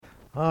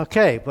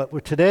Okay,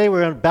 but today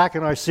we're back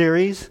in our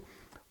series,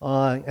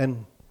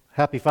 and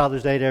happy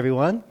Father's Day to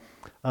everyone,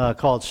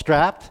 called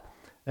Strapped,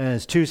 and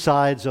it's two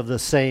sides of the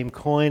same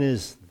coin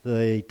is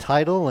the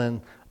title, and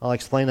I'll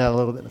explain that a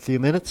little bit in a few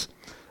minutes.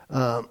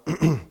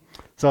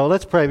 So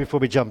let's pray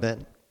before we jump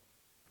in.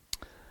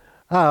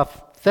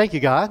 Thank you,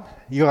 God.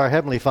 You are our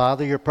Heavenly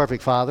Father. You're a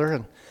perfect Father,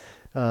 and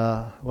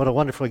what a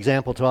wonderful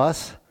example to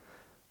us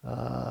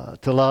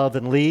to love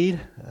and lead.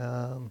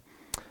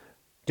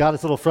 God,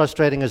 it's a little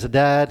frustrating as a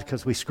dad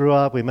because we screw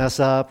up, we mess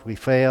up, we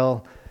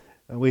fail,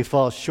 and we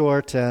fall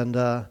short, and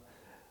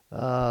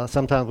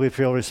sometimes we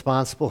feel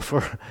responsible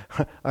for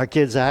our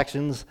kids'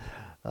 actions.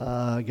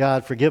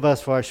 God, forgive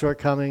us for our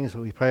shortcomings.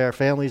 We pray our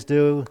families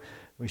do.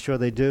 We're sure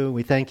they do.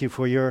 We thank you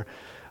for your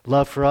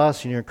love for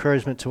us and your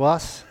encouragement to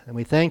us, and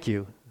we thank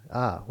you.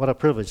 What a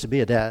privilege to be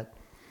a dad.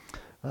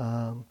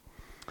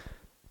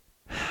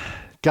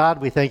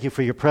 God, we thank you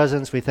for your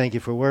presence. We thank you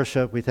for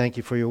worship. We thank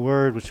you for your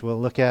word, which we'll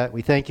look at.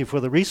 We thank you for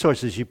the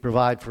resources you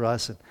provide for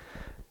us. And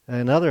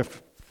another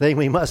thing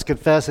we must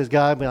confess is,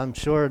 God, I'm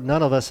sure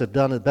none of us have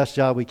done the best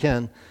job we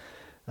can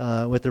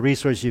with the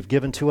resources you've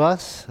given to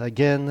us.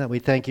 Again, we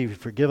thank you.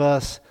 Forgive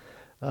us.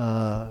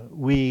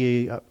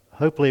 We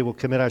hopefully will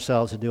commit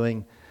ourselves to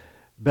doing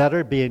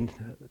better,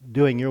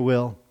 doing your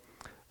will.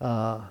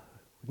 Not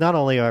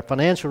only our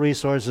financial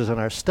resources and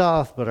our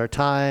stuff, but our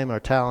time, our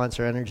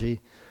talents, our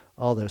energy,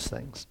 all those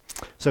things.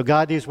 So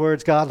God, these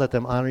words, God, let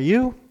them honor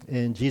you.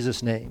 In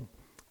Jesus' name,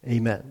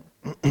 amen.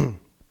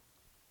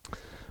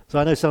 So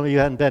I know some of you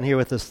hadn't been here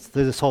with us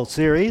through this whole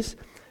series,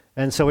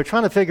 and so we're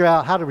trying to figure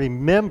out how to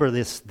remember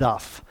this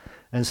stuff.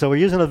 And so we're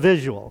using a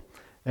visual,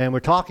 and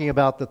we're talking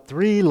about the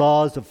 3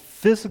 laws of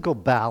physical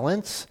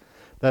balance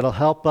that'll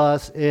help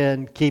us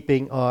in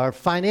keeping our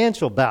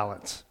financial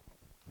balance.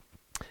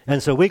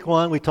 And so week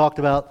 1, we talked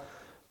about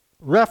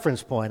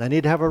reference point. I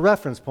need to have a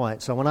reference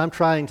point. So when I'm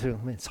trying to,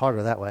 it's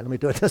harder that way. Let me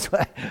do it this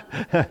way.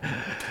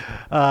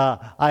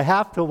 I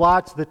have to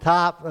watch the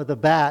top of the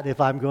bat if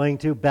I'm going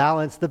to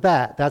balance the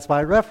bat. That's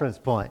my reference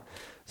point.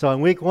 So in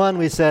week 1,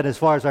 we said as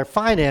far as our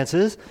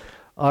finances,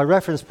 our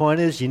reference point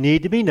is you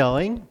need to be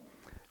knowing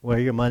where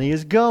your money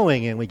is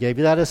going. And we gave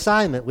you that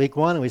assignment week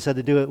 1, and we said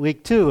to do it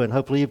week 2. And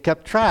hopefully you've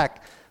kept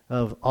track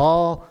of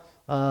all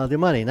the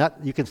money.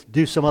 Not you can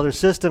do some other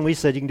system. We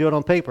said you can do it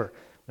on paper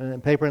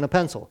and a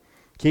pencil.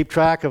 Keep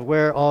track of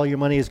where all your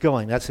money is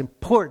going. That's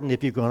important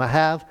if you're going to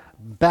have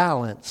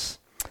balance.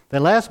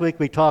 Then last week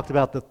we talked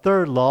about the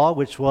 3rd law,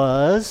 which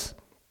was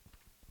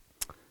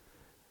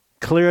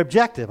clear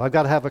objective. I've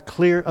got to have a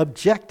clear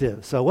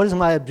objective. So what is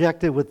my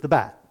objective with the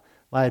bat?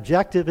 My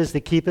objective is to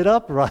keep it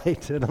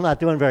upright, and I'm not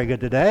doing very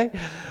good today,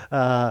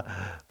 but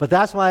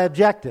that's my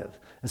objective.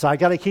 And so I've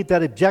got to keep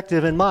that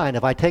objective in mind.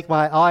 If I take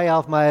my eye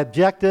off my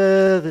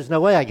objective, there's no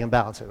way I can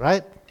balance it,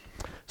 right?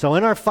 So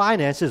in our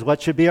finances,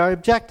 what should be our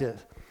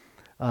objective?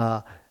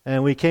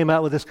 And we came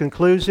out with this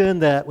conclusion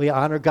that we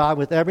honor God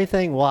with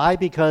everything. Why?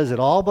 Because it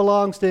all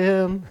belongs to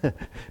Him, it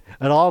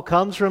all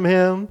comes from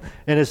Him,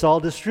 and it's all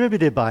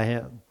distributed by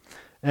Him.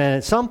 And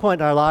at some point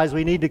in our lives,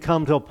 we need to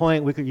come to a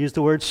point, we could use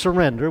the word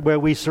surrender, where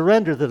we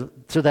surrender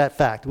to that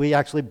fact. We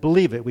actually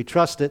believe it, we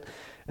trust it,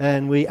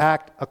 and we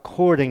act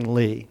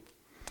accordingly.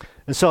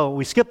 And so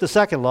we skipped the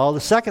 2nd law. The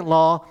 2nd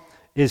law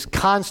is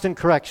constant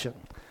correction.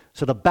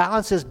 So to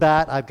balance this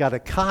bat, I've got to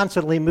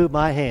constantly move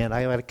my hand.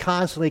 I've got to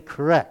constantly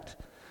correct.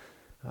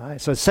 All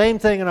right, so same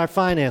thing in our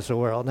financial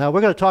world. Now,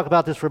 we're going to talk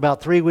about this for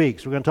about 3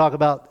 weeks. We're going to talk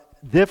about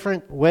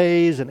different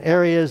ways and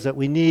areas that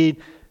we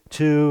need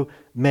to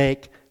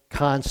make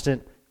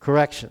constant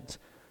corrections.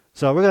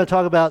 So we're going to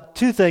talk about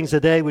 2 things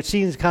today, which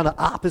seems kind of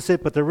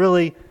opposite, but they're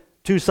really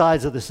 2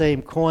 sides of the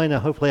same coin,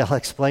 and hopefully I'll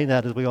explain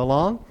that as we go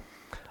along.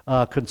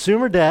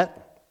 Consumer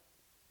debt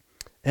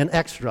and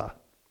extra.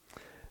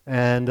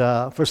 And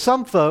for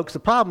some folks, the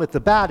problem with the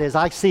bat is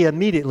I see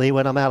immediately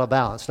when I'm out of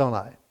balance, don't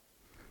I?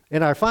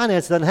 In our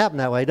finance, it doesn't happen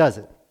that way, does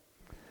it?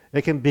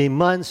 It can be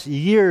months,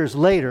 years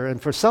later, and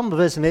for some of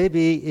us,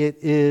 maybe it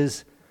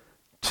is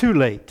too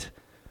late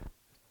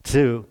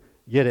to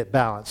get it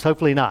balanced.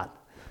 Hopefully not.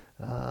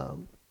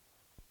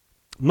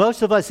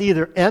 Most of us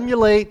either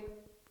emulate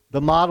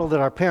the model that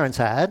our parents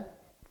had.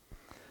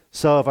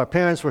 So if our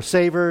parents were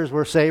savers,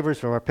 we're savers.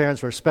 If our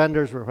parents were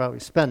spenders, we're probably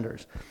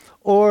spenders.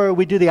 Or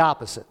we do the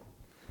opposite.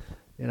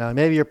 You know,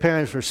 maybe your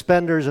parents were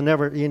spenders and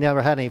you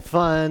never had any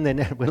fun. They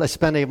never really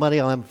spent any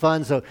money on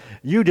fun, so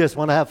you just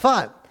want to have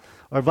fun.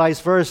 Or vice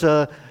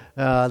versa,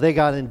 they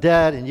got in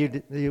debt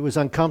and it was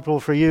uncomfortable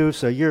for you,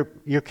 so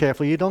you're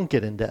careful you don't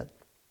get in debt.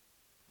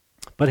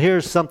 But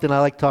here's something I'd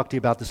like to talk to you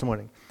about this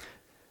morning.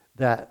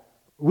 That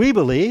we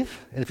believe,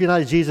 and if you're not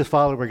a Jesus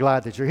follower, we're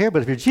glad that you're here,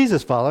 but if you're a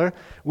Jesus follower,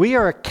 we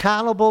are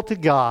accountable to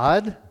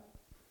God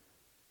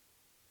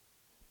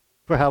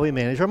for how we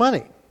manage our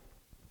money.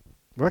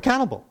 We're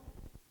accountable.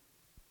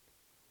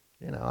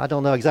 You know, I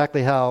don't know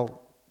exactly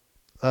how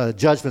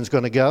judgment's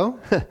going to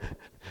go,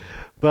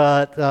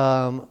 but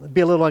it'd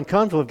be a little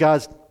uncomfortable if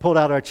God's pulled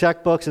out our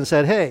checkbooks and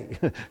said, hey,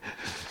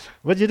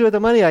 what did you do with the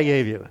money I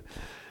gave you?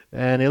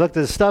 And He looked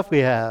at the stuff we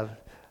have.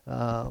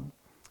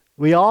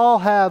 We all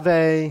have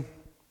a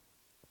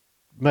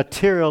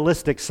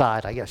materialistic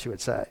side, I guess you would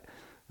say,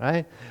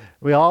 right?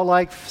 We all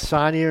like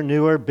shinier,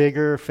 newer,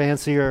 bigger,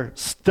 fancier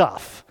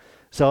stuff.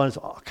 So it's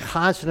a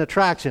constant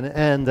attraction.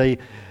 And the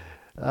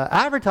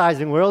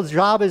advertising world's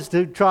job is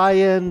to try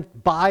and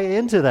buy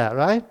into that,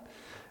 right?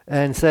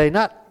 And say,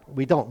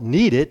 we don't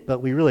need it,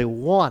 but we really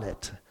want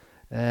it.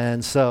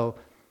 And so,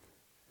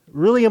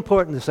 really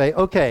important to say,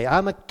 okay,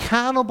 I'm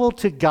accountable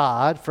to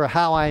God for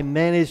how I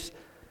manage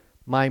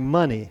my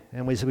money.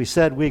 And we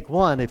said week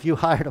 1, if you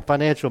hired a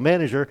financial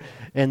manager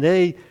and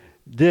they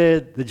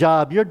did the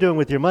job you're doing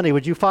with your money,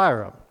 would you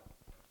fire them?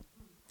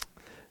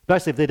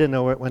 Especially if they didn't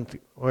know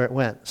where it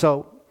went.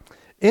 So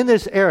in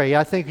this area,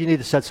 I think you need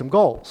to set some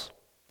goals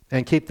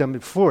and keep them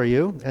before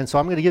you. And so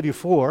I'm going to give you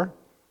 4.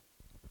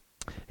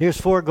 Here's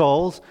 4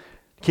 goals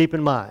to keep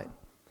in mind.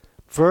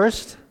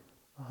 First,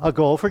 a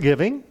goal for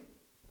giving.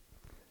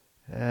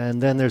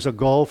 And then there's a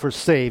goal for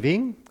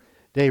saving.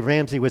 Dave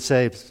Ramsey would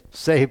say,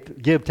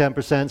 give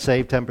 10%,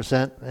 save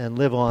 10%, and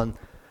live on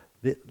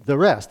the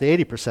rest, the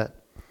 80%.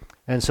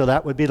 And so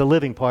that would be the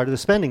living part of the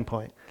spending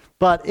point.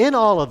 But in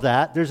all of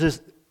that, there's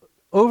this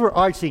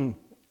overarching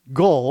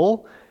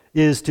goal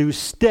is to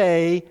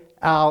stay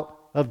out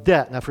of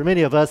debt. Now, for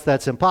many of us,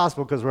 that's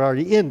impossible because we're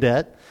already in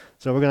debt.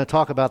 So we're going to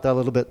talk about that a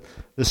little bit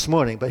this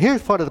morning. But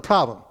here's part of the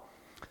problem.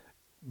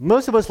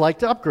 Most of us like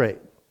to upgrade.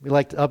 We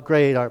like to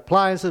upgrade our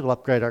appliances, we'll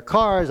upgrade our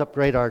cars,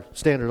 upgrade our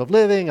standard of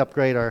living,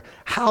 upgrade our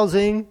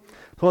housing.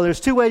 Well, there's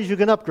 2 ways you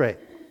can upgrade.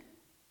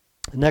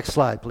 Next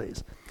slide,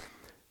 please.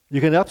 You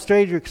can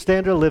upgrade your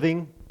standard of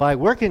living by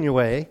working your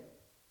way,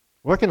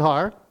 working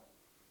hard,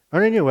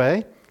 earning your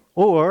way,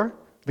 or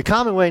the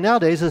common way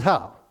nowadays is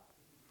how?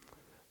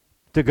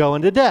 To go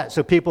into debt.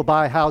 So people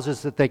buy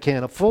houses that they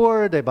can't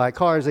afford, they buy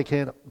cars they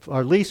can't,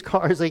 or lease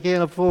cars they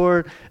can't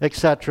afford,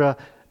 etc.,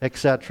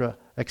 etc.,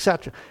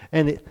 etc.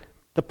 And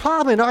the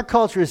problem in our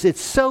culture is it's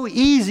so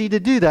easy to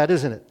do that,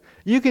 isn't it?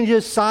 You can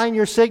just sign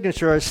your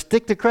signature or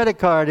stick the credit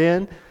card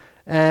in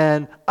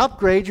and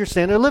upgrade your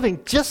standard of living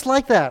just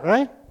like that,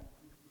 right?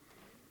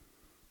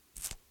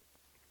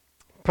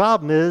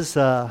 Problem is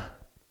you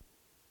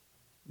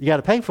got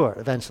to pay for it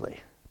eventually.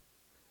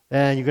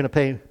 And you're going to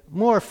pay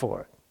more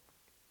for it.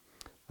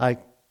 I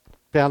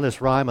found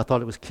this rhyme. I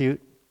thought it was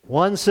cute.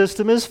 One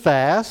system is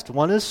fast.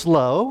 One is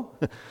slow.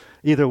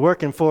 Either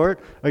working for it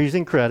or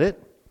using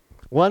credit.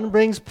 One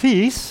brings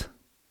peace.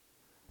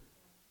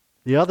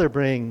 The other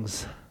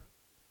brings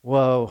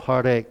woe,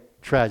 heartache,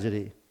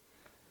 tragedy.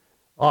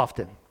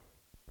 Often.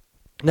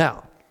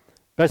 Now,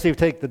 especially if you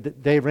take the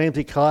Dave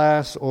Ramsey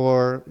class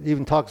or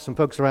even talk to some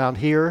folks around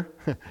here,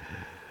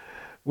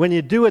 when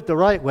you do it the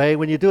right way,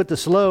 when you do it the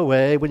slow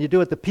way, when you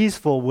do it the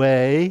peaceful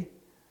way,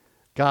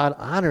 God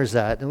honors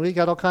that. And we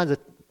got all kinds of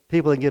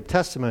people that give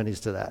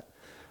testimonies to that.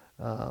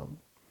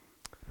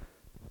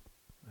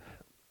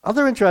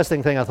 Other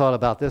interesting thing I thought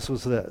about this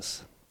was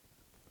this.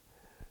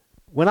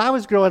 When I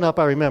was growing up,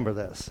 I remember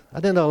this. I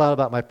didn't know a lot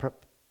about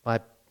my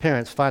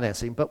parents'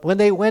 financing, but when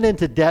they went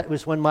into debt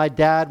was when my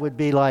dad would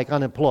be like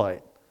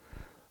unemployed,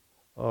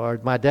 or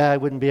my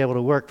dad wouldn't be able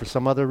to work for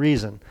some other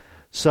reason.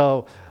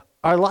 So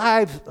our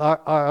lives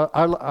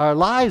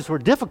were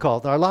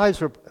difficult. Our lives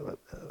were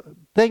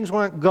things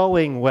weren't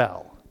going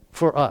well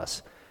for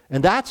us,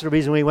 and that's the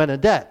reason we went in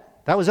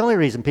debt. That was the only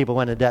reason people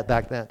went in debt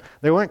back then.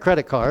 There weren't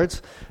credit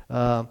cards.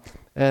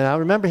 And I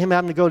remember him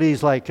having to go to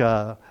these, I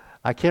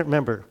can't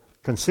remember,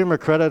 Consumer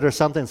Credit or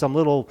something, some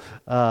little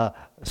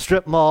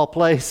strip mall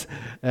place.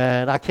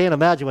 And I can't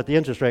imagine what the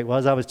interest rate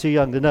was. I was too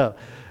young to know.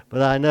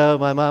 But I know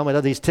my mom would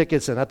have these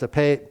tickets and have to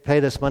pay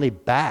this money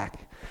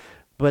back.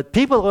 But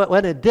people that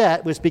went in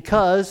debt was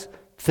because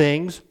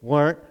things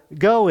weren't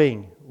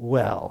going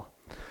well.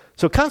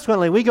 So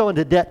consequently, we go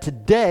into debt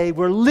today.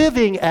 We're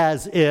living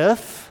as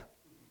if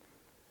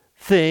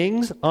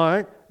things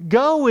aren't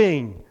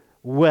going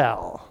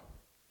well.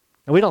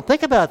 And we don't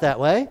think about it that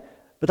way,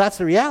 but that's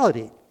the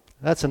reality.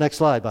 That's the next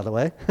slide, by the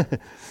way.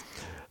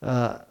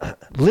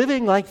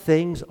 Living like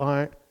things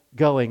aren't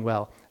going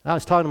well. I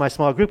was talking to my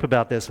small group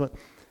about this.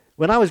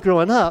 When I was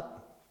growing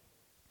up,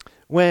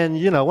 when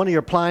one of your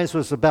appliances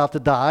was about to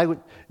die,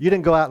 you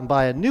didn't go out and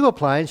buy a new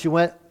appliance. You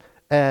went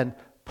and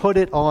put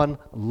it on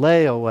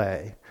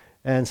layaway.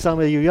 And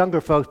some of you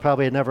younger folks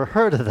probably had never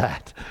heard of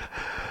that.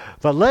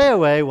 But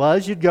layaway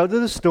was you'd go to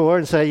the store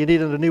and say you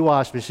needed a new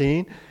wash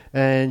machine.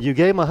 And you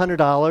gave them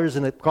 $100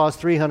 and it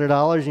cost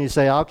 $300 and you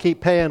say, I'll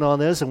keep paying on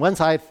this. And once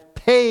I've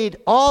paid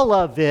all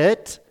of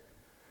it,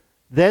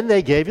 then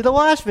they gave you the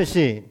wash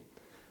machine.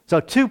 So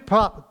two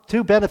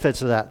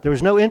benefits of that. There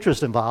was no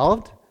interest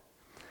involved.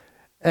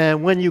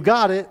 And when you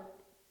got it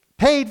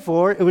paid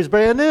for, it was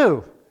brand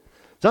new.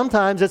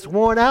 Sometimes it's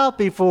worn out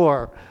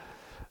before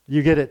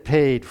you get it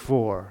paid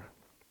for.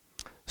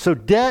 So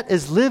debt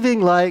is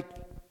living like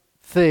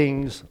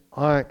things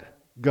aren't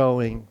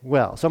going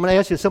well. So I'm going to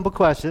ask you a simple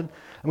question.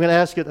 I'm going to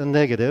ask it in the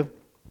negative,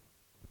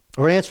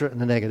 or answer it in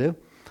the negative.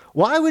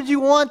 Why would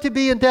you want to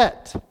be in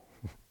debt?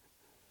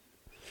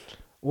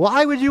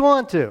 Why would you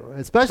want to?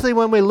 Especially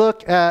when we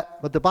look at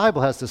what the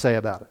Bible has to say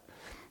about it.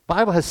 The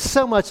Bible has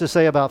so much to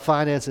say about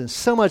finance and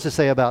so much to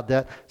say about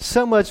debt,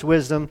 so much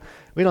wisdom.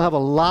 We don't have a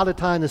lot of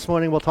time this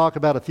morning. We'll talk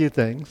about a few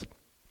things.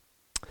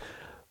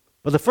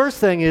 But the first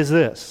thing is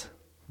this.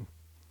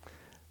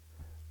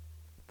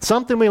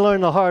 Something we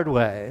learned the hard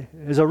way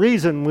is a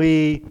reason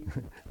we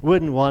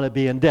wouldn't want to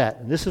be in debt.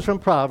 And this is from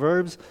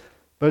Proverbs,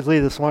 supposedly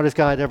the smartest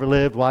guy that ever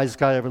lived, wisest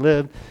guy ever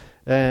lived.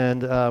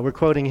 And we're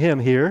quoting him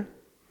here.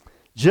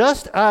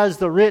 Just as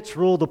the rich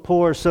rule the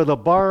poor, so the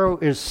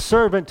borrower is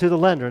servant to the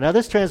lender. Now,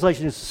 this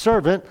translation is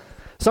servant.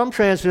 Some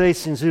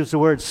translations use the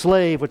word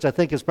slave, which I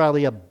think is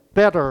probably a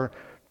better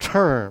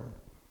term.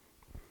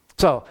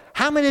 So,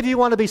 how many of you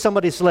want to be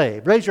somebody's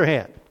slave? Raise your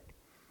hand.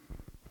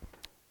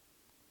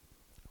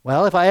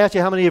 Well, if I asked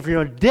you how many of you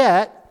are in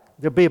debt,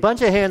 there'd be a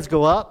bunch of hands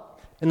go up.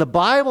 And the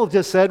Bible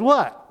just said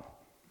what?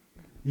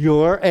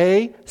 You're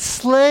a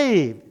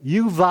slave.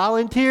 You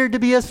volunteered to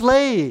be a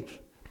slave.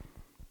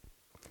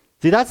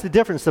 See, that's the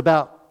difference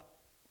about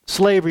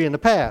slavery in the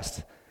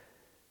past.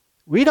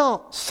 We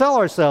don't sell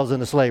ourselves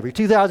into slavery.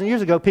 2,000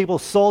 years ago, people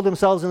sold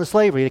themselves into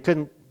slavery. They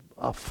couldn't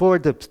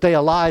afford to stay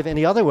alive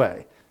any other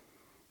way.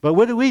 But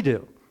what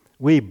do?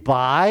 We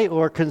buy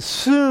or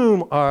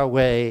consume our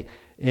way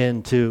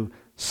into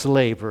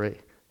slavery,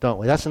 don't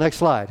we? That's the next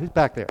slide. Who's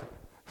back there?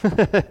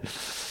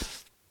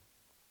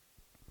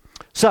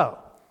 So,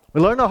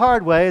 we learned the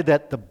hard way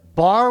that the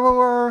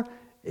borrower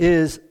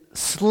is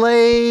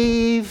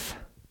slave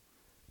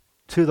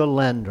to the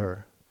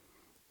lender.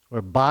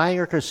 We're buying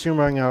or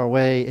consuming our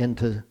way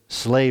into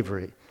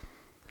slavery.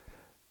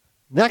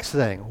 Next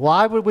thing,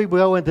 why would we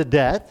go into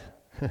debt?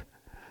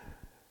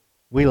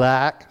 We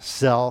lack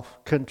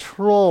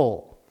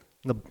self-control.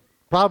 The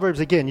Proverbs,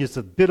 again, use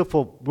a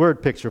beautiful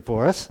word picture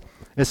for us.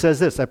 It says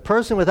this: a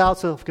person without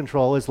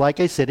self-control is like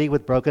a city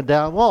with broken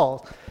down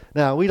walls.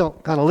 Now, we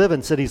don't kind of live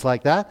in cities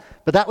like that,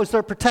 but that was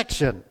their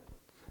protection.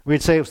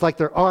 We'd say it was like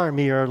their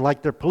army or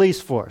like their police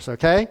force,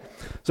 okay?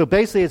 So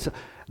basically, it's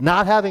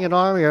not having an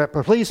army or a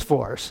police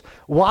force.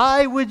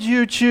 Why would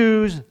you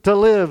choose to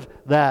live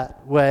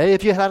that way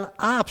if you had an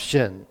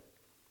option?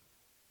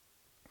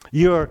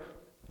 You're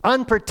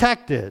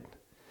unprotected.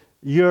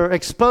 You're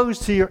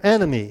exposed to your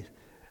enemy.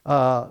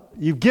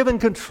 You've given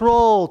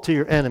control to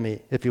your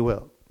enemy, if you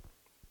will.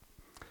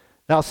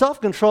 Now,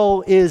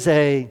 self-control is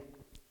a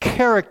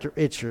character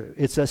issue.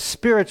 It's a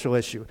spiritual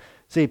issue.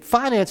 See,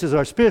 finances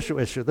are a spiritual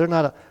issue. They're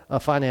not a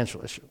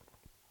financial issue.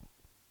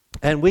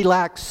 And we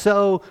lack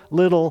so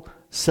little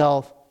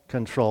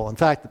self-control. In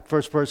fact,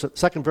 the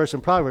second verse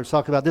in Proverbs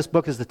talks about this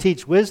book is to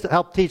teach wisdom,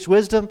 help teach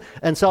wisdom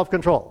and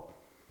self-control.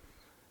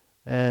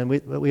 And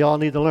we all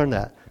need to learn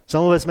that.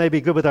 Some of us may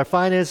be good with our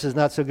finances,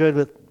 not so good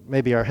with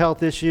maybe our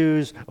health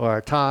issues or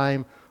our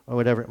time or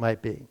whatever it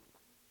might be.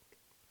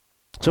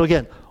 So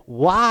again,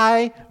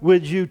 why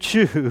would you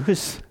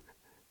choose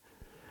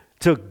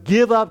to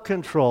give up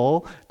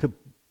control, to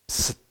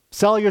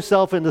sell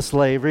yourself into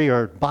slavery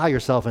or buy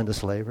yourself into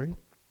slavery?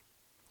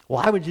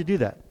 Why would you do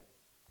that?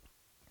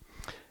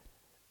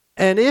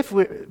 And if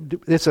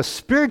it's a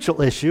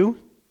spiritual issue,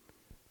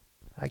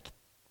 I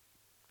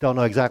don't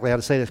know exactly how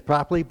to say this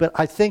properly, but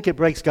I think it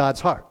breaks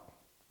God's heart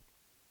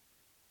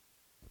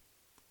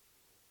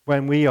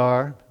when we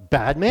are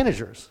bad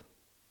managers.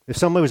 If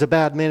someone was a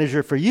bad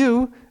manager for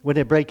you,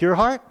 wouldn't it break your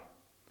heart?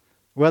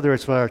 Whether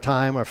it's for our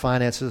time, our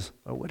finances,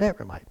 or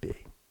whatever it might be.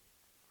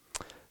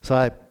 So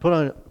I put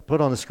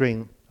on the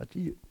screen,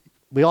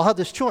 we all have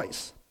this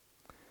choice.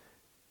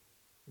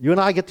 You and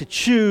I get to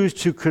choose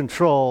to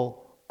control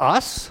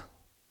us,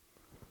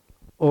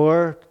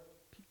 or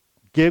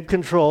give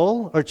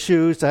control, or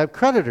choose to have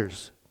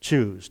creditors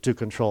choose to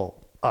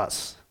control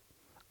us.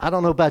 I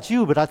don't know about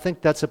you, but I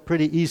think that's a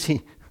pretty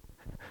easy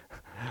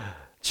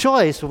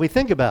choice when we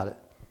think about it.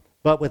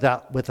 But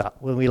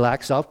when we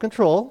lack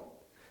self-control,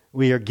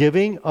 we are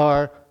giving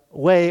our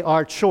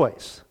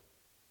choice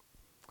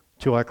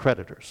to our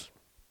creditors.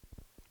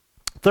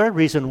 Third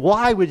reason,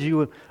 why would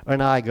you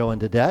and I go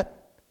into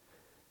debt?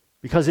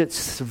 Because it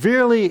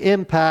severely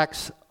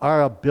impacts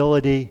our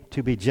ability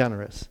to be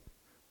generous.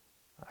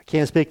 I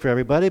can't speak for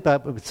everybody,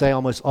 but I would say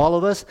almost all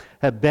of us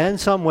have been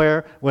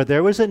somewhere where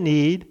there was a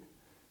need,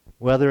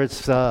 whether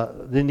it's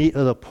the need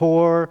of the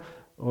poor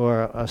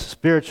or a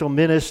spiritual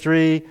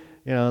ministry,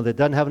 that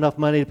doesn't have enough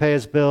money to pay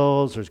its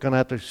bills, or is going to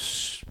have to,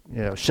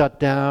 shut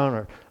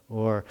down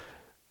or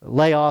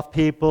lay off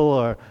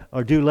people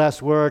or do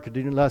less work or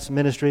do less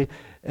ministry.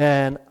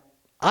 And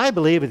I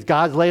believe it's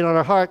God's laid on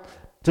our heart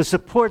to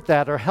support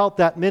that or help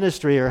that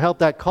ministry or help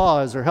that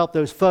cause or help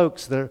those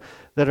folks that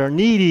are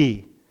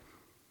needy.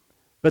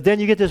 But then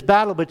you get this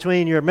battle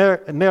between your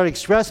Merit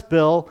Express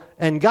bill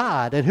and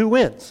God, and who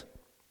wins?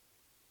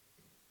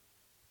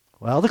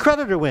 Well, the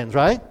creditor wins,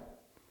 right?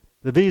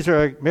 The Visa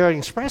or Merit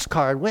Express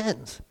card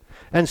wins.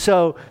 And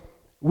so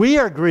we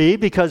are grieved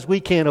because we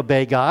can't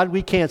obey God.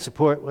 We can't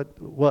support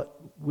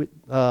what we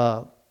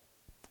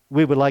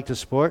would like to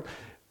support.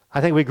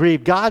 I think we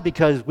grieve God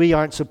because we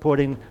aren't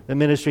supporting the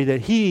ministry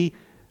that He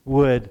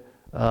would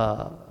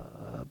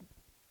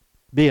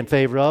be in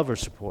favor of or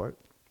support.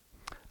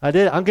 I'm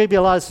going to give you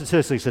a lot of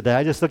statistics today.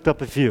 I just looked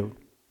up a few.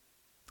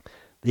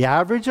 The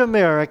average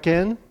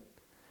American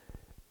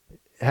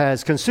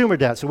has consumer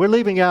debt. So we're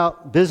leaving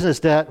out business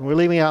debt and we're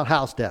leaving out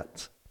house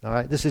debts. All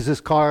right, this is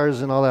just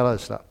cars and all that other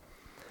stuff.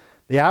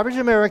 The average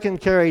American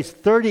carries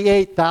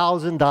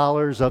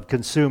 $38,000 of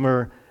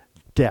consumer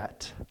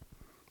debt.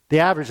 The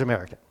average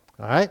American,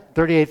 all right,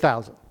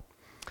 $38,000.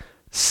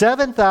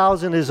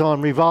 $7,000 is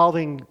on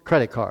revolving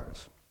credit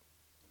cards.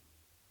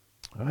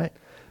 All right,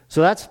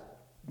 so that's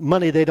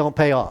money they don't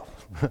pay off,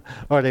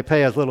 or they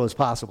pay as little as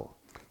possible.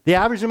 The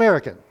average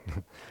American.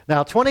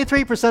 Now,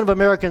 23% of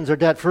Americans are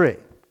debt-free.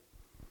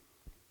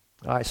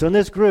 All right, so in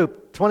this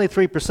group,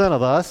 23%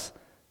 of us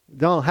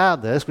don't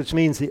have this, which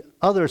means the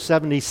other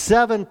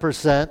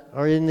 77%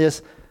 are in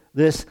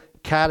this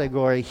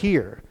category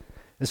here.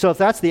 And so if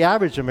that's the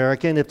average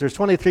American, if there's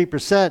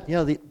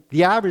 23%,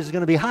 the average is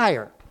going to be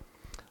higher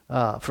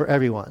for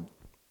everyone.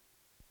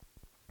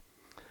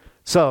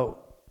 So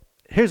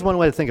here's one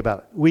way to think about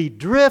it. We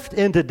drift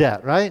into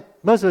debt, right?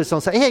 Most of us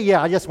don't say, hey,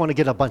 yeah, I just want to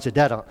get a bunch of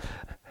debt on.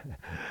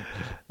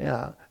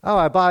 Oh,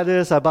 I buy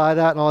this, I buy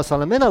that, and all of a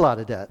sudden I'm in a lot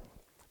of debt.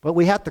 But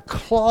we have to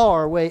claw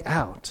our way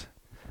out.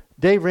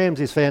 Dave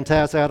Ramsey's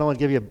fantastic. I don't want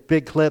to give you a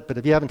big clip, but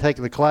if you haven't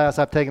taken the class,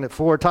 I've taken it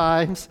 4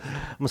 times.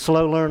 I'm a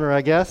slow learner,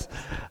 I guess.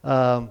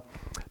 But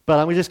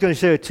I'm just going to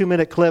show you a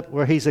 2-minute clip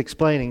where he's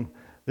explaining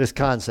this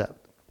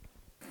concept.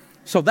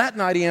 So that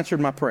night he answered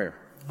my prayer.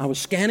 I was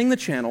scanning the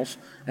channels,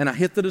 and I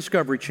hit the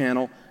Discovery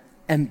Channel,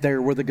 and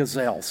there were the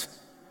gazelles.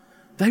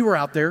 They were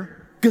out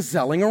there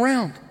gazelling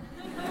around.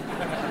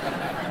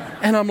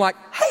 And I'm like,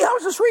 hey, I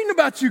was just reading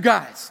about you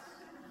guys.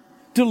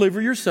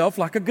 Deliver yourself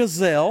like a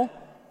gazelle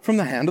from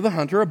the hand of the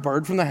hunter, a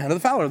bird from the hand of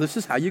the fowler. This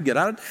is how you get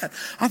out of debt.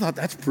 I thought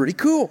that's pretty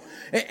cool.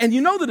 And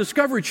the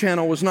Discovery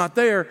Channel was not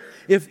there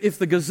if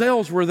the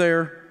gazelles were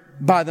there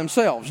by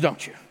themselves,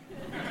 don't you?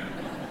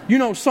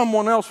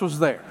 Someone else was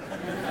there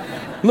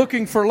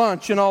looking for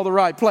lunch in all the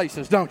right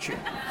places, don't you?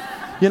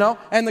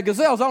 And the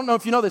gazelles, I don't know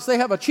if you know this, they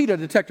have a cheetah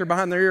detector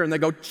behind their ear and they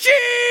go, cheetah!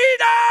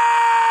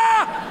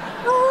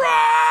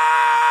 Run!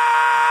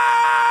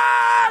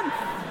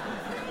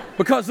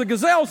 Because the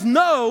gazelles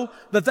know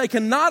that they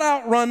cannot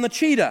outrun the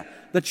cheetah.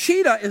 The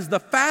cheetah is the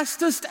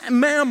fastest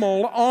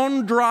mammal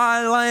on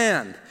dry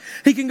land.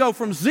 He can go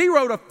from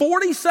 0 to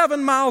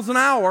 47 miles an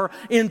hour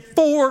in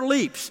 4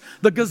 leaps.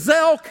 The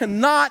gazelle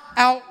cannot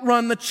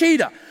outrun the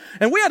cheetah.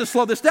 And we had to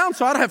slow this down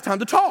so I'd have time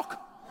to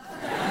talk.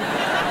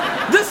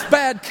 This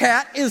bad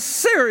cat is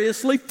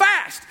seriously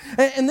fast.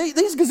 And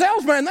these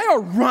gazelles, man, they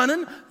are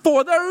running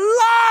for their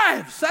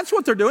lives. That's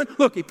what they're doing.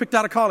 Look, he picked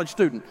out a college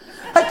student.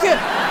 Hey, kid,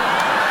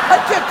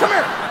 come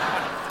here.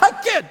 Hey,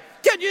 kid,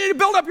 you need to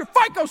build up your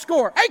FICO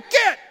score. Hey,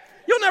 kid,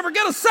 you'll never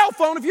get a cell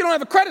phone if you don't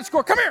have a credit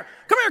score. Come here,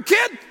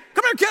 kid.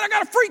 I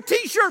got a free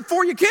T-shirt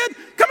for you, kid.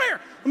 Come here.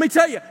 Let me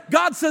tell you,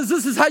 God says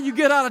this is how you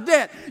get out of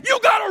debt. You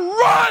got to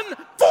run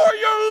for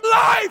your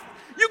life.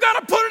 You got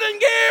to put it in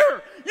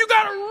gear. You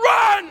got to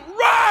run.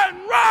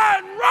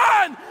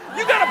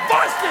 You got to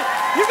bust it.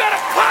 You got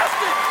to bust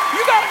it.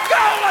 You got to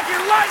go like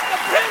your life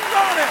depends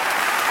on it.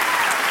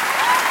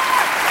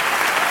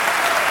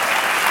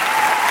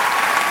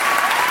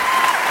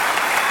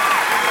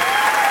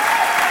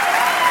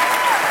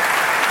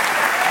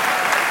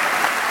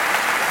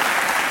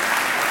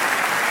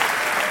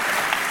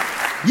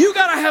 You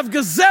got to have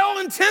gazelle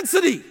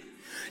intensity.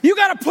 You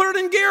got to put it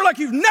in gear like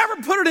you've never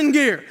put it in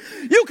gear.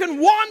 You can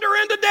wander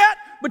into debt,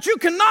 but you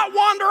cannot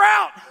wander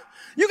out.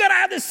 You got to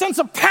have this sense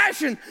of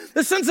passion,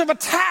 this sense of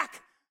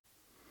attack.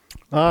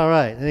 All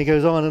right, and he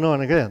goes on and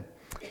on again.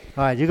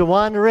 All right, you can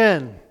wander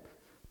in,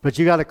 but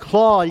you got to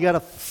claw. You got to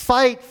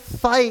fight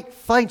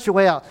your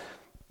way out.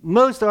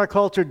 Most of our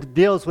culture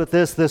deals with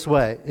this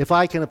way. If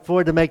I can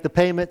afford to make the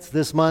payments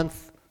this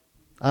month,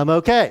 I'm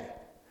okay.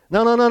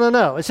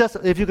 No. It's just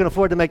if you can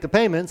afford to make the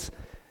payments,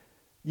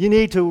 you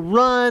need to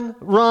run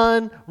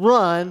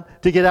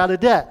to get out of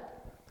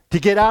debt, to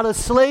get out of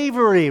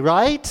slavery,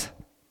 right?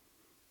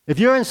 If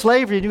you're in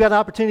slavery and you got an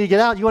opportunity to get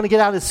out, you want to get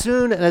out as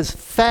soon and as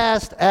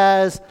fast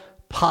as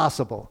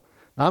possible.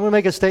 Now, I'm going to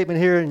make a statement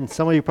here, and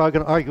some of you are probably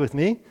going to argue with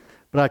me,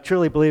 but I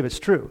truly believe it's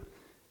true.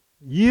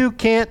 You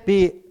can't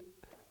be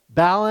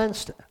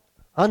unbalanced,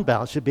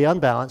 should be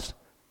unbalanced,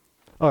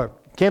 or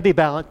can't be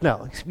balanced.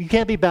 No, you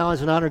can't be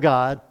balanced and honor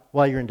God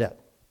while you're in debt.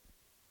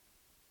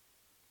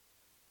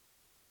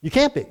 You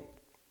can't be.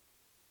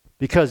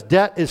 Because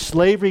debt is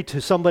slavery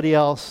to somebody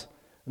else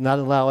and not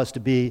allow us to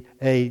be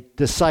a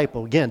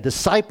disciple. Again,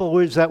 disciple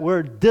is that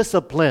word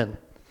discipline.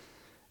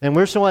 And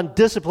we're so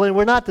undisciplined,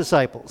 we're not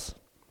disciples.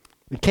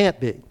 We can't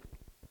be.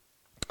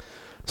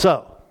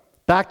 So,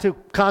 back to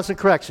constant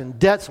correction.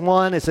 Debt's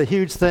one, it's a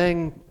huge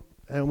thing,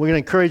 and we're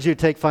going to encourage you to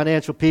take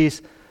financial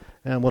peace,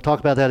 and we'll talk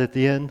about that at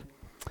the end.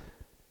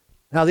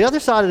 Now, the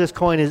other side of this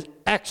coin is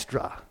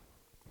extra.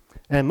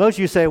 And most of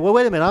you say, well,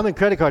 wait a minute, I'm in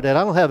credit card debt.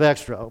 I don't have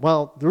extra.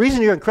 Well, the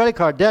reason you're in credit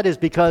card debt is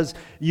because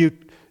you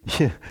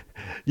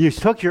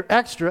took your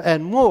extra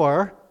and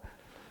more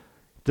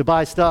to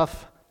buy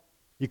stuff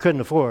you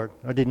couldn't afford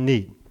or didn't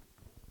need.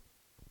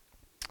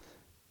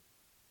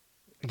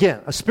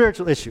 Again, a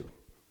spiritual issue.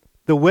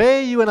 The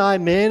way you and I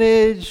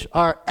manage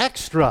our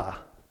extra,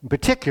 in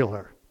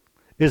particular,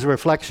 is a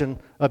reflection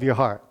of your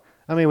heart.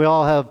 I mean, we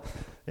all have,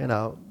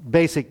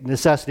 basic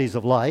necessities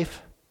of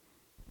life.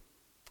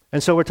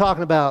 And so we're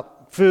talking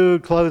about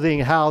food, clothing,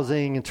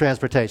 housing, and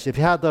transportation. If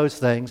you have those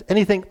things,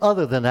 anything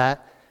other than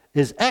that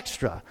is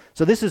extra.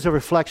 So this is a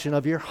reflection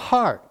of your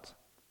heart.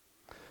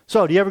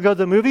 So do you ever go to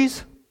the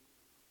movies?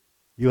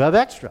 You have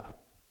extra.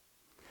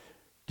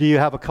 Do you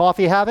have a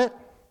coffee habit?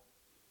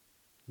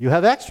 You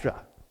have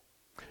extra.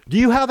 Do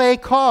you have a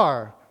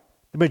car?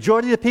 The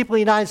majority of the people in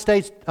the United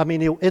States,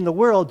 in the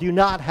world, do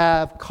not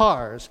have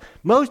cars.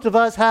 Most of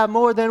us have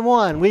more than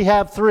one. We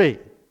have 3.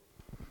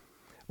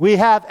 We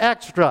have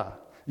extra.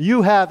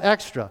 You have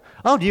extra.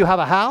 Oh, do you have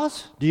a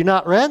house? Do you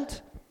not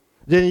rent?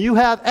 Then you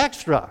have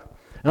extra.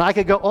 And I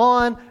could go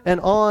on and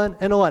on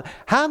and on.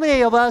 How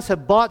many of us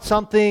have bought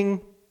something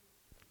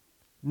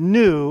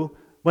new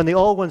when the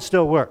old one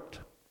still worked?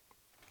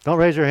 Don't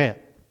raise your hand.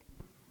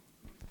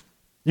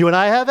 You and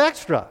I have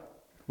extra.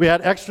 We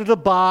had extra to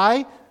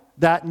buy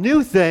that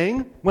new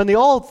thing when the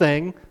old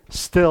thing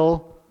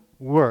still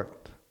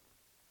worked.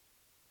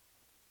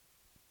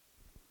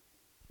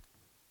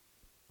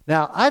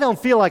 Now, I don't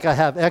feel like I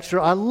have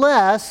extra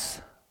unless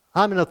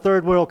I'm in a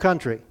third world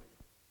country.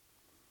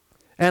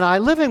 And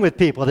I'm living with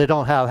people that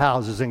don't have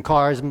houses and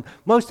cars, and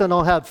most of them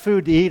don't have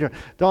food to eat or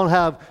don't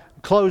have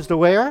clothes to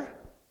wear.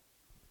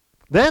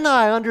 Then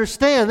I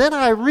understand, then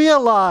I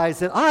realize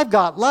that I've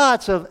got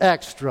lots of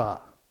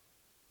extra.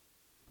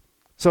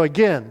 So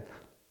again,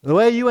 the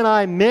way you and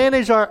I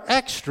manage our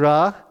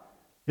extra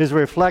is a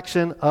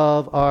reflection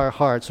of our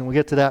hearts. And we'll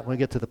get to that when we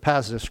get to the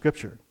passage of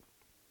Scripture.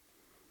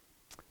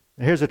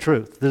 And here's the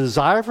truth. The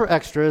desire for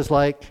extra is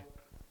like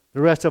the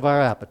rest of our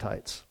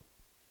appetites.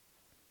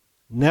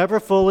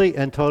 Never fully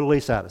and totally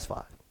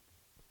satisfied.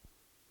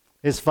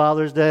 It's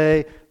Father's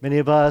Day. Many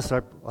of us,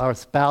 our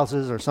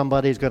spouses or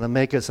somebody's going to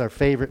make us our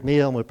favorite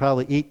meal, and we'll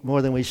probably eat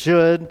more than we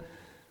should.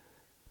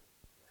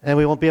 And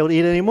we won't be able to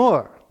eat any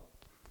more.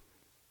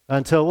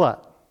 Until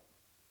what?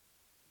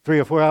 3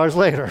 or 4 hours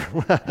later,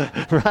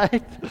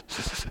 right?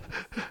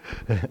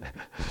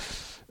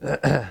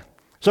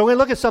 So we're going to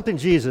look at something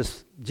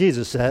Jesus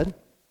said.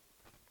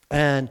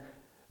 And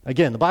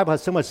again, the Bible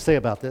has so much to say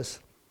about this.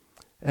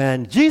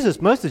 And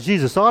most of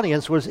Jesus'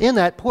 audience was in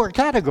that poor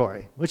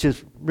category, which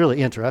is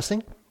really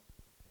interesting.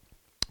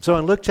 So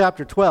in Luke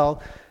chapter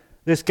 12,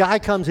 this guy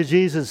comes to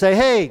Jesus and say,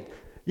 hey,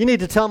 you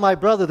need to tell my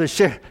brother to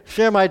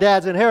share my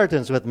dad's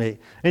inheritance with me.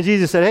 And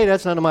Jesus said, hey,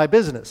 that's none of my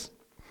business.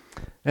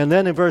 And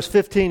then in verse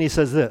 15 he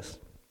says this,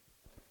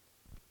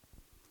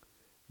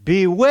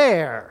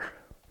 beware,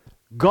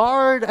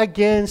 guard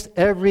against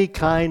every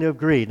kind of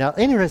greed. Now,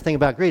 interesting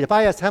about greed, if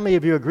I asked how many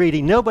of you are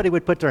greedy, nobody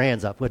would put their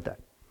hands up, would they?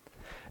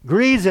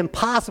 Greed's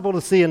impossible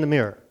to see in the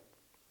mirror.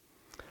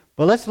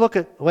 But let's look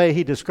at the way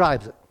he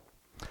describes it.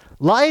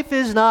 Life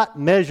is not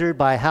measured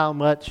by how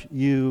much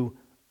you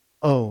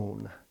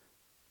own.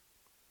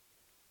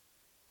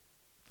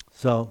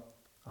 So,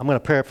 I'm going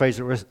to paraphrase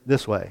it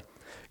this way.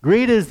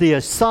 Greed is the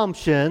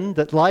assumption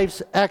that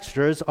life's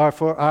extras are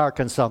for our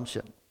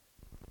consumption.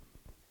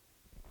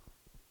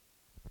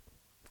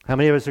 How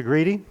many of us are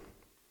greedy?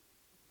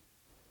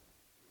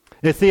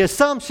 It's the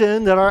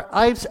assumption that our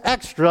life's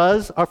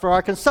extras are for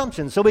our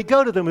consumption. So we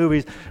go to the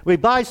movies, we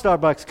buy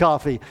Starbucks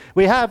coffee,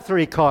 we have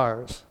 3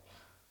 cars.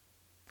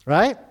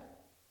 Right?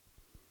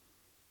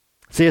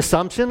 It's the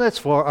assumption that's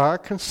for our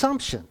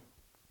consumption.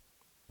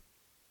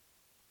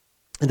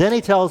 And then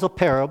he tells a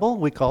parable,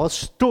 we call a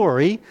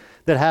story,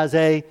 that has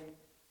a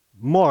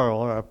moral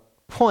or a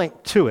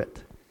point to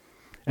it.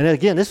 And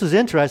again, this is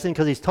interesting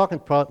because he's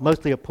talking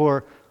mostly a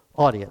poor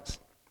audience.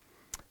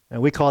 And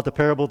we call it the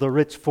parable of the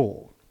rich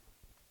fool.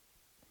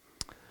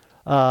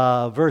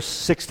 Verse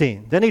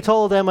 16. Then he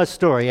told them a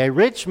story. A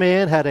rich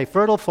man had a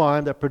fertile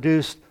farm that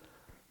produced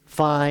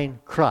fine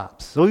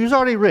crops. So he was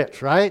already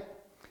rich, right?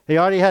 He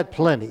already had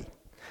plenty.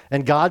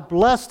 And God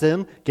blessed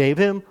him, gave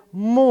him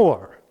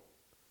more.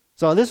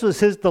 So this was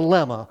his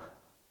dilemma.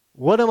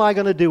 What am I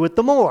going to do with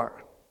the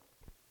more?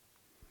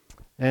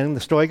 And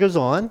the story goes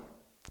on.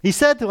 He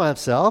said to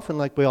himself, and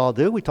like we all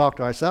do, we talk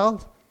to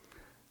ourselves,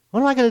 what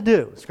am I going to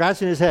do?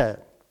 Scratching his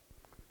head.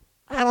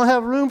 I don't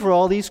have room for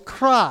all these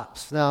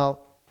crops. Now,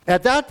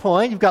 at that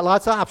point, you've got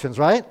lots of options,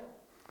 right?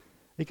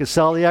 He could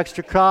sell the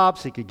extra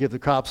crops. He could give the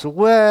crops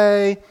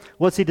away.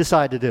 What's he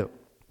decide to do?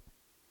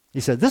 He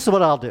said, this is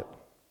what I'll do.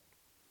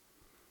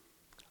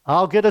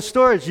 I'll get a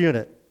storage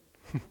unit.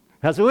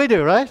 That's what we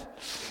do, right?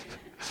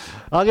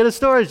 I'll get a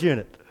storage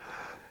unit.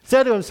 He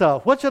said to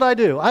himself, what should I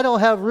do? I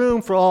don't have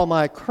room for all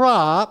my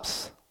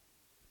crops.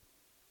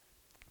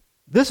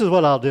 This is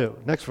what I'll do.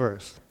 Next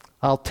verse.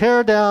 I'll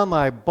tear down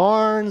my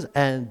barns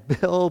and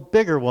build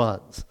bigger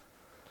ones.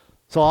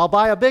 So I'll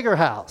buy a bigger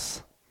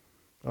house.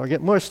 Or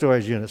get more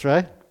storage units,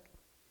 right?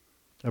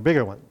 A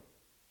bigger one.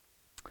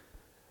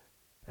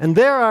 And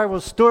there I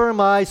will store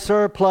my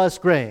surplus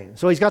grain.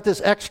 So he's got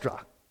this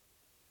extra.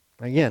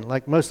 Again,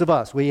 like most of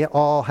us, we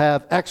all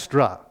have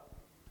extra.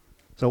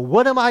 So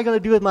what am I going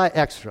to do with my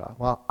extra?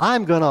 Well,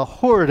 I'm going to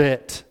hoard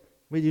it.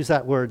 We use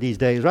that word these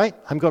days, right?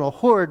 I'm going to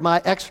hoard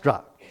my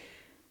extra.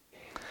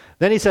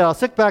 Then he said, I'll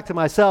sit back to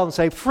myself and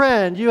say,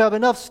 friend, you have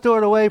enough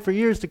stored away for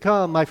years to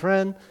come, my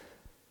friend.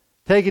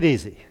 Take it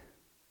easy.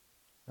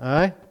 All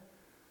right?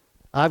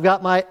 I've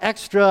got my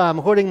extra. I'm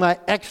hoarding my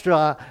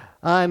extra.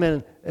 I'm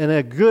in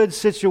a good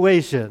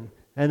situation.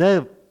 And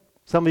then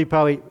some of you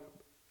probably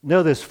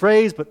know this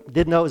phrase, but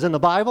didn't know it was in the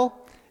Bible.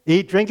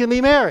 Eat, drink, and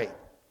be merry.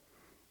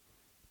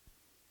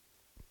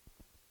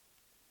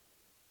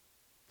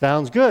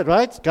 Sounds good,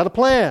 right? He's got a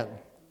plan.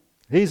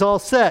 He's all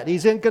set.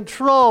 He's in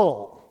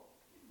control.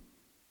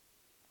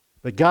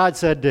 But God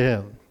said to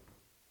him,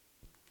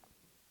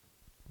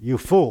 you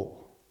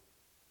fool.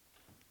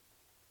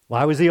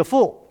 Why was he a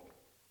fool?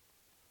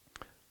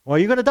 Well,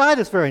 you're going to die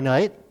this very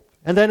night,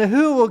 and then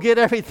who will get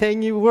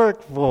everything you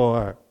worked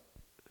for?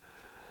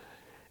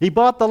 He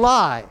bought the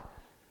lie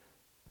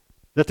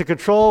that the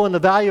control and the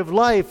value of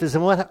life is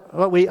in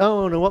what we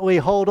own and what we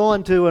hold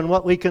on to and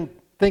what we can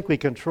think we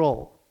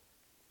control.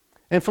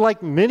 And for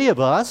like many of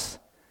us,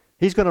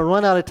 he's going to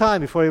run out of time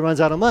before he runs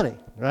out of money,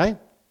 right?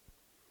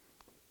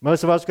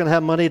 Most of us are going to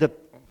have money to,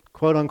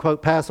 quote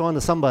unquote, pass on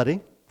to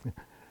somebody.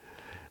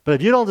 But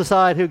if you don't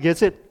decide who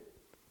gets it,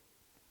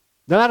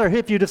 no matter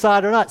if you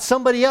decide or not,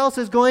 somebody else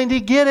is going to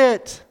get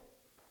it.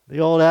 The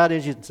old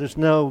adage, there's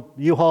no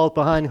U-Hauls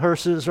behind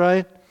hearses,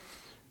 right?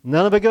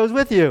 None of it goes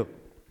with you.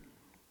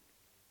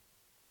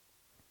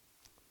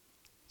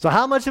 So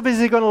how much of it is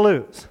he going to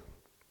lose?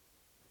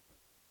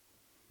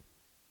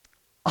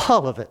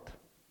 All of it.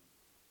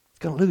 He's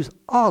going to lose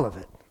all of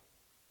it.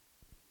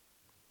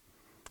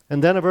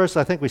 And then a verse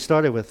I think we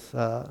started with,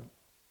 not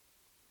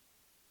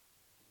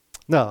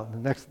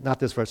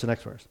this verse, the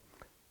next verse.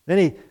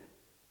 Then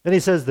he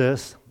says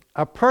this,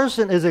 a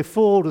person is a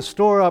fool to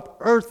store up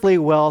earthly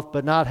wealth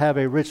but not have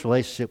a rich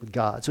relationship with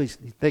God. So he's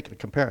making a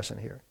comparison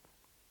here.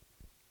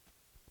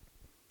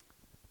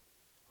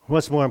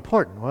 What's more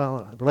important?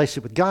 Well, a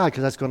relationship with God,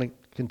 because that's going to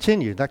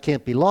continue. That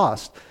can't be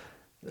lost.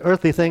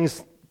 Earthly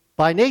things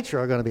by nature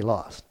are going to be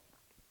lost.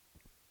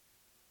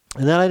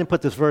 And then I didn't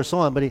put this verse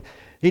on, but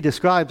he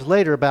describes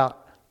later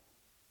about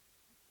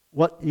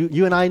what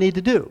you and I need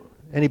to do.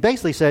 And he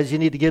basically says you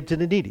need to give to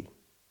the needy.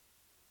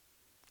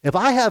 If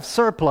I have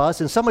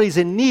surplus and somebody's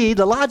in need,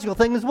 the logical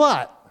thing is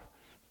what?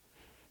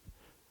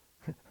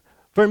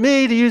 For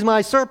me to use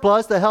my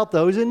surplus to help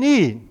those in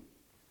need.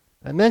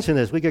 I mention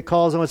this. We get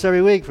calls almost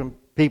every week from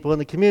people in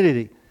the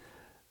community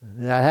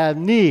that have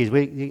needs.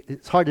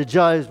 It's hard to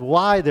judge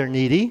why they're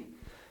needy.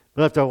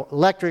 But if the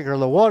electric or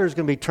the water is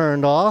going to be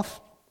turned off,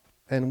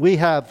 and we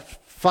have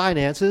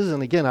finances,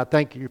 and again, I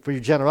thank you for your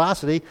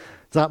generosity.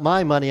 It's not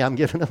my money I'm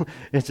giving them.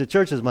 It's the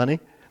church's money.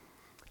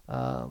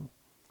 But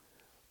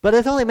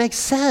it only makes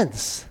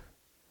sense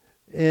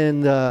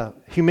in the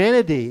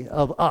humanity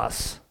of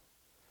us,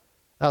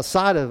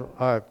 outside of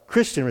our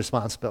Christian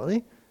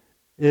responsibility,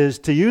 is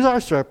to use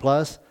our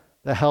surplus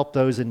to help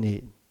those in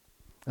need.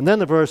 And then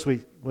the verse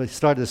we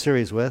started the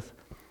series with,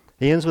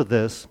 he ends with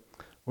this,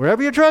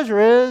 wherever your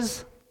treasure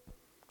is,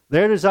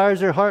 there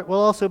desires your heart will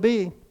also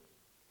be.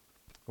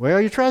 Where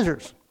are your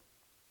treasures?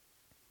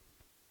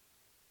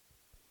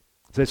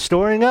 Is it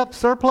storing up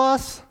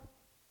surplus?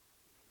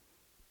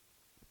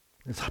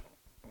 It's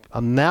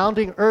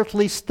amounting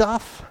earthly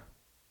stuff?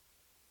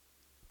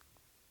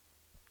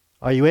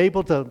 Are you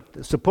able to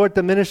support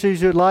the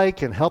ministries you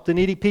like and help the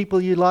needy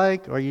people you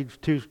like? Or are you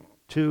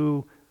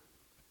too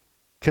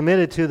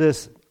committed to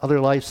this other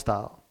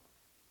lifestyle?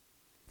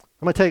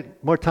 I'm going to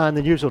take more time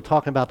than usual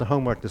talking about the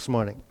homework this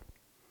morning.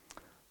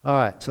 All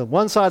right, so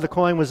one side of the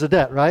coin was the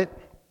debt, right?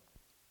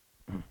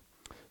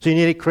 So you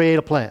need to create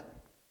a plan.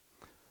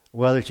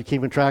 Whether you're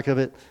keeping track of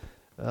it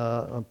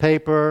on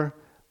paper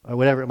or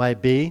whatever it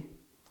might be.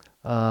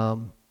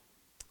 You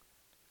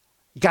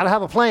got to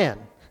have a plan.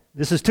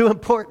 This is too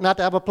important not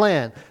to have a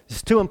plan.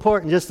 It's too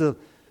important just to,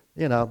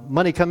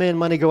 money come in,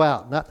 money go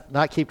out,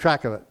 not keep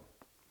track of it.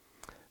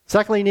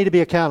 Secondly, you need to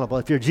be accountable.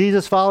 If you're a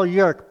Jesus follower,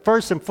 you're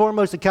first and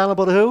foremost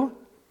accountable to who?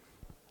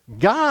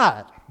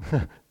 God.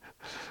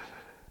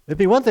 It'd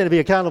be one thing to be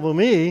accountable to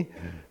me,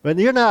 but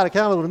you're not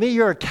accountable to me,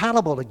 you're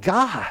accountable to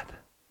God.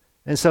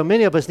 And so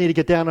many of us need to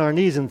get down on our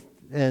knees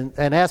and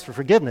ask for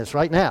forgiveness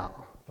right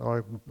now,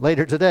 or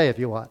later today if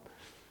you want.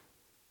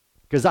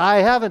 Because I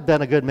haven't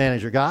been a good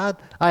manager, God.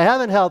 I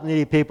haven't helped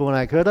needy people when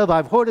I could have.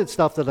 I've hoarded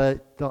stuff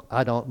that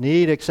I don't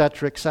need,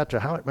 etc.,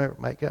 however it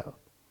might go.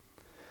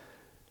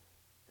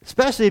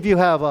 Especially if you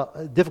have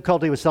a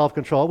difficulty with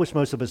self-control, which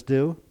most of us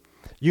do.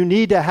 You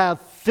need to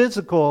have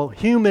physical,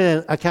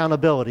 human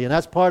accountability, and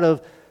that's part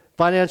of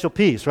financial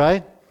peace,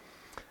 right?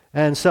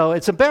 And so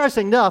it's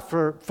embarrassing enough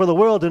for the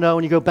world to know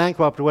when you go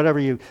bankrupt or whatever,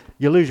 you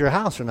lose your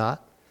house or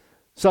not.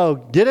 So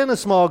get in a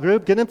small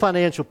group, get in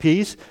financial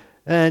peace,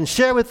 and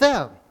share with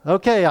them.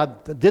 Okay, I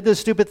did this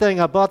stupid thing,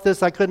 I bought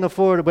this, I couldn't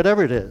afford it,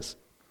 whatever it is.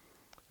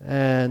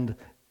 And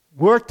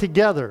work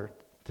together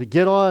to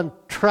get on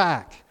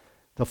track,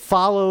 to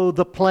follow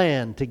the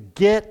plan, to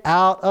get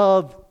out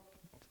of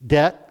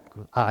debt,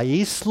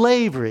 i.e.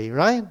 slavery,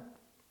 right?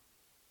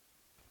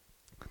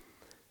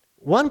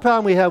 One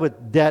problem we have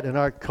with debt in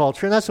our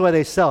culture, and that's the way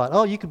they sell it.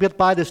 Oh, you could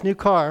buy this new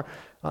car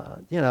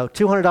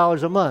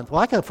 $200 a month.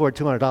 Well, I can afford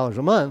 $200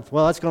 a month.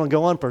 Well, that's going to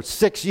go on for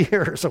 6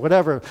 years or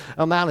whatever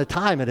amount of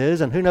time it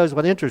is, and who knows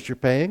what interest you're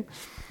paying,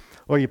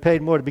 or you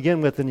paid more to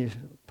begin with than you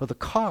for the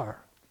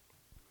car.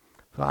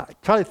 So I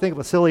try to think of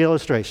a silly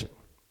illustration.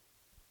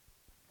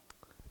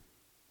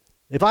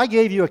 If I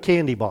gave you a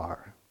candy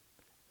bar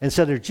and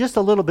said there's just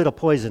a little bit of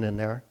poison in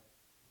there,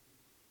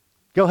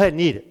 go ahead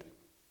and eat it.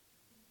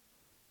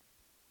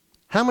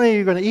 How many of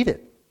you are going to eat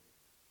it?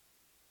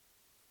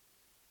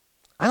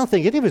 I don't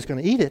think any of us is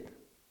going to eat it.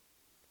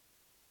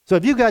 So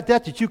if you got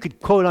that you could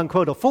quote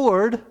unquote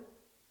afford,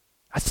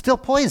 that's still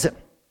poison.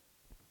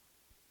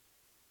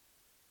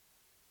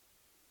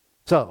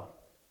 So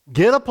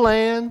get a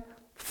plan,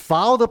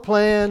 follow the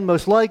plan.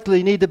 Most likely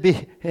you need to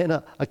be in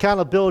an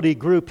accountability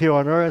group here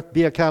on earth,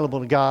 be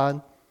accountable to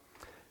God.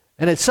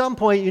 And at some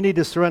point you need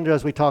to surrender,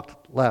 as we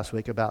talked last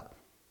week about.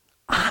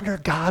 Honor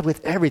God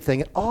with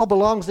everything. It all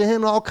belongs to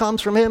Him, it all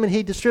comes from Him, and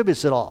He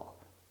distributes it all.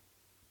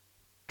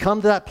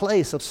 Come to that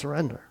place of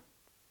surrender.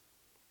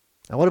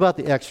 Now, what about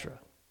the extra?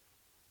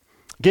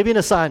 Give you an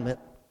assignment.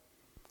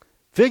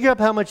 Figure up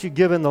how much you've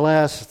given the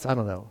last,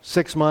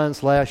 6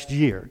 months, last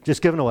year,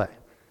 just giving away.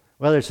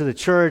 Whether it's to the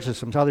church or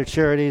some other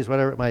charities,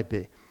 whatever it might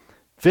be.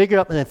 Figure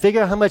out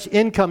how much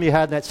income you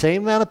had in that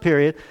same amount of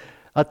period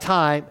of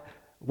time.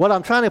 What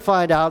I'm trying to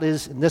find out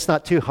is, and this is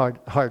not too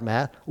hard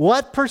math,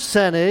 what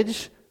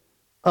percentage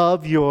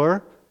of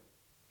your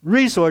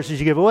resources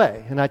you give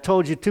away. And I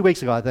told you 2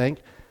 weeks ago, I think,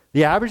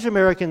 the average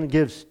American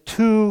gives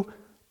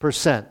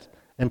 2%.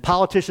 And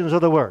politicians are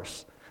the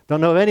worst.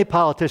 Don't know of any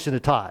politician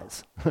that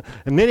tithes.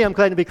 And many of them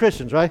claim to be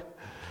Christians, right?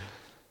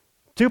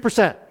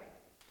 2%.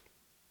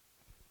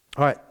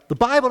 All right. The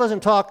Bible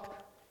doesn't talk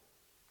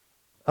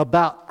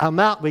about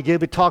amount we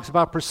give. It talks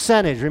about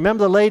percentage.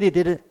 Remember the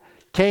lady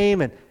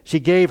came and she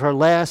gave her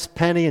last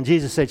penny, and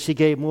Jesus said she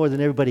gave more than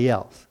everybody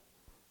else.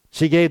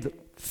 She gave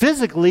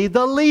physically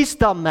the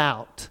least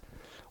amount.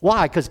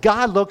 Why? Because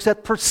God looks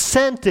at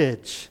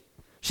percentage.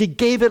 She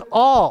gave it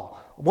all,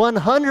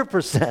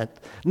 100%.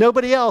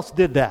 Nobody else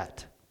did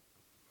that.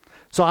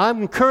 So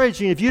I'm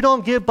encouraging you, if you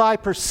don't give by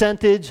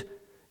percentage,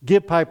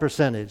 give by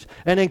percentage.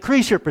 And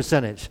increase your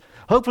percentage.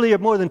 Hopefully you're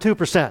more than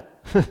 2%.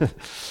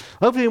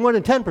 Hopefully you're more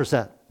than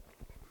 10%.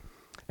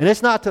 And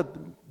it's not to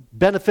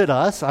benefit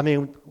us. I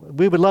mean,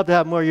 we would love to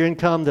have more of your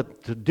income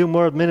to do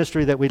more of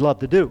ministry that we'd love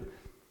to do.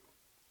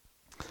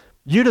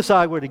 You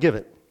decide where to give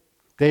it.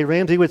 Dave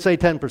Ramsey would say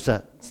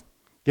 10%.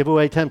 Give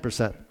away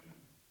 10%.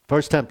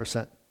 First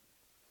 10%.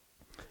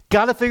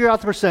 Got to figure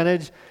out the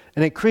percentage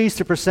and increase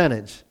the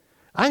percentage.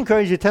 I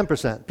encourage you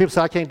 10%. People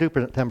say, I can't do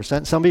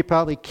 10%. Some of you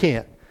probably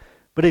can't.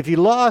 But if you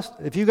got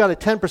a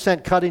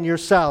 10% cut in your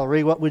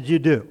salary, what would you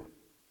do?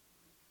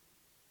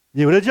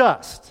 You would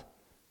adjust.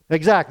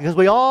 Exactly, because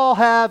we all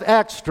have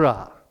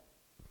extra.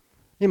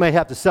 You may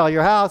have to sell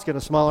your house, get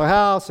a smaller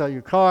house, sell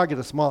your car, get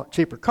a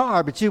cheaper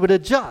car, but you would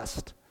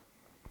adjust.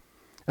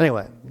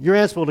 Anyway, you're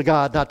answerable to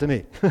God, not to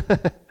me.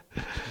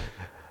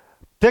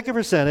 Pick a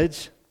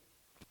percentage,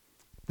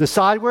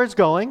 decide where it's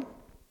going,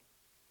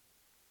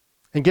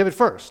 and give it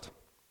first.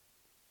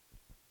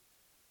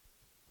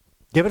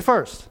 Give it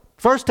first.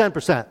 First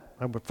 10%,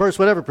 first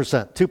whatever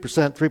percent,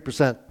 2%,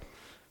 3%,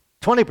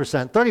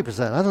 20%,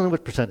 30%, I don't know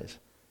what percentage.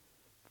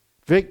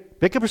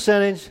 Pick a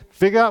percentage,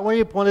 figure out where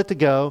you want it to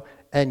go,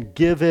 and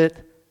give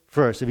it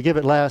first. If you give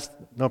it last,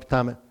 no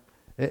time,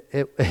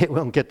 it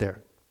won't get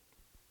there.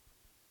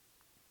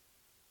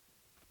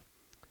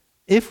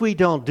 If we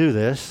don't do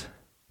this,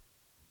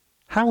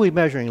 how are we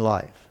measuring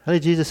life? How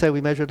did Jesus say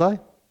we measured life?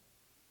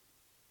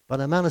 By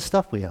the amount of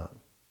stuff we own,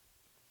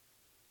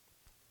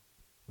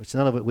 which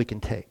none of it we can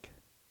take.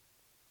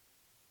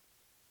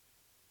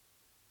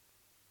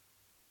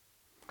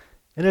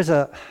 And there's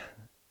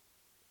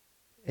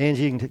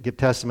Angie, you can give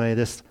testimony of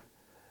this.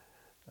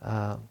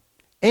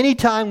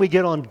 Anytime we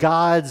get on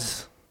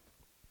God's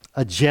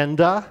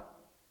agenda,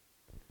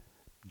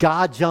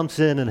 God jumps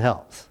in and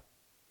helps.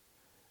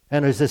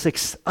 And there's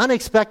this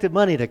unexpected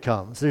money that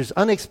comes. There's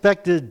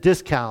unexpected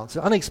discounts,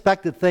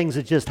 unexpected things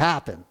that just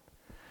happen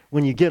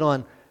when you get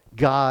on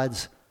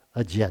God's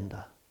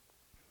agenda.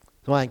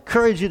 So I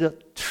encourage you to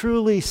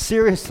truly,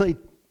 seriously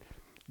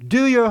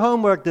do your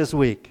homework this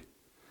week.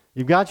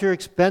 You've got your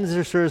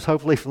expenditures,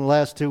 hopefully, from the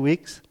last 2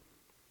 weeks.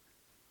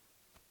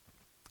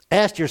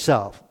 Ask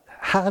yourself,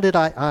 how did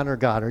I honor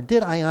God? Or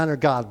did I honor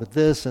God with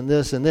this and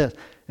this and this?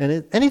 And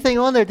if anything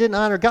on there didn't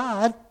honor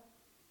God,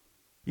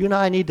 you and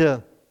I need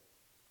to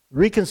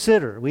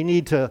reconsider. We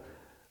need to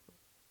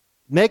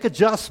make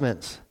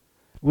adjustments.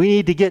 We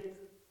need to get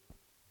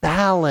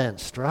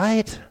balanced,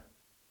 right?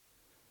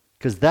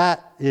 Because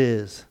that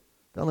is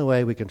the only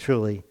way we can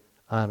truly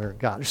honor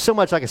God. There's so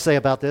much I can say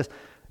about this.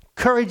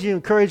 Encourage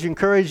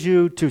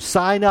you to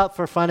sign up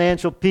for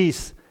Financial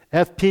Peace.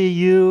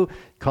 FPU,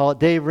 call it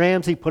Dave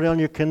Ramsey, put it on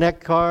your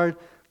Connect card,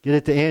 get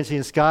it to Angie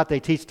and Scott,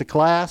 they teach the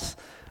class.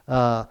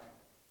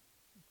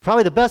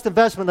 Probably the best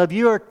investment of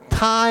your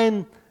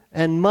time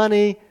and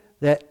money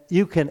that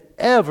you can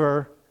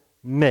ever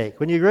make.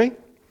 Wouldn't you agree?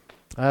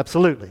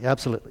 Absolutely,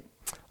 absolutely.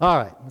 All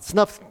right, that's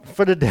enough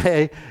for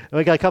today.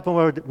 We got a couple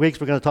more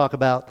weeks. We're going to talk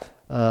about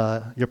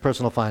your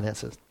personal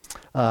finances.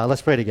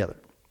 Let's pray together.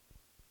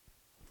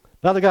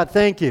 Father God,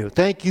 thank you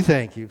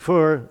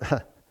for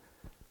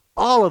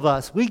all of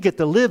us. We get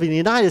to live in the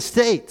United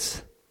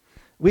States.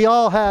 We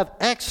all have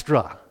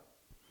extra.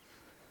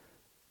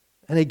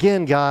 And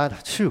again, God,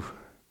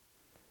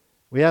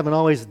 we haven't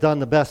always done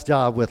the best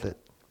job with it.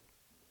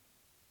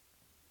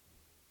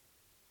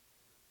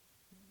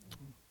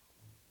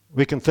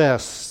 We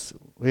confess,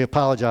 we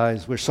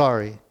apologize, we're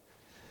sorry.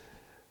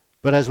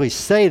 But as we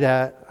say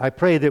that, I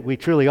pray that we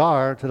truly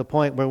are to the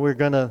point where we're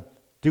going to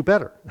do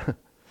better.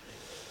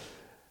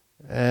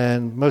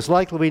 And most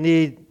likely we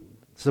need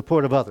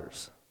support of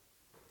others,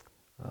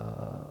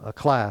 a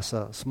class,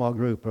 a small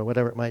group, or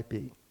whatever it might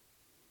be.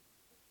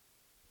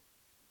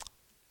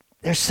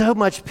 There's so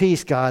much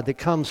peace, God, that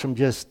comes from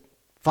just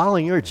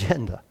following your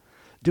agenda,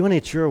 doing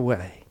it your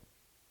way.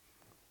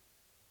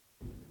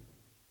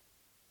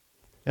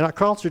 And our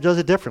culture does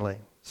it differently.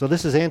 So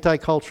this is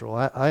anti-cultural.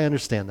 I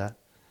understand that.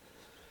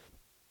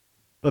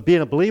 But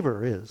being a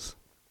believer is.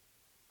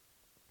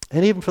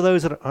 And even for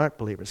those that aren't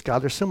believers,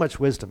 God, there's so much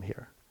wisdom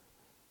here.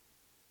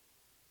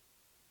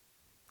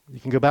 You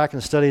can go back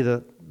and study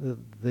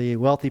the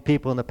wealthy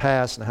people in the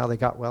past and how they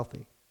got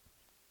wealthy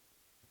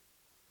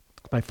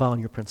by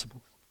following your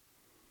principles.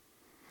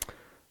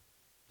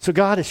 So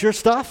God, it's your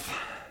stuff.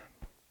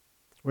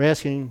 We're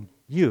asking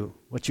you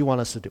what you want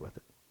us to do with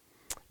it.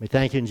 We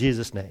thank you in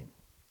Jesus' name.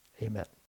 Amen.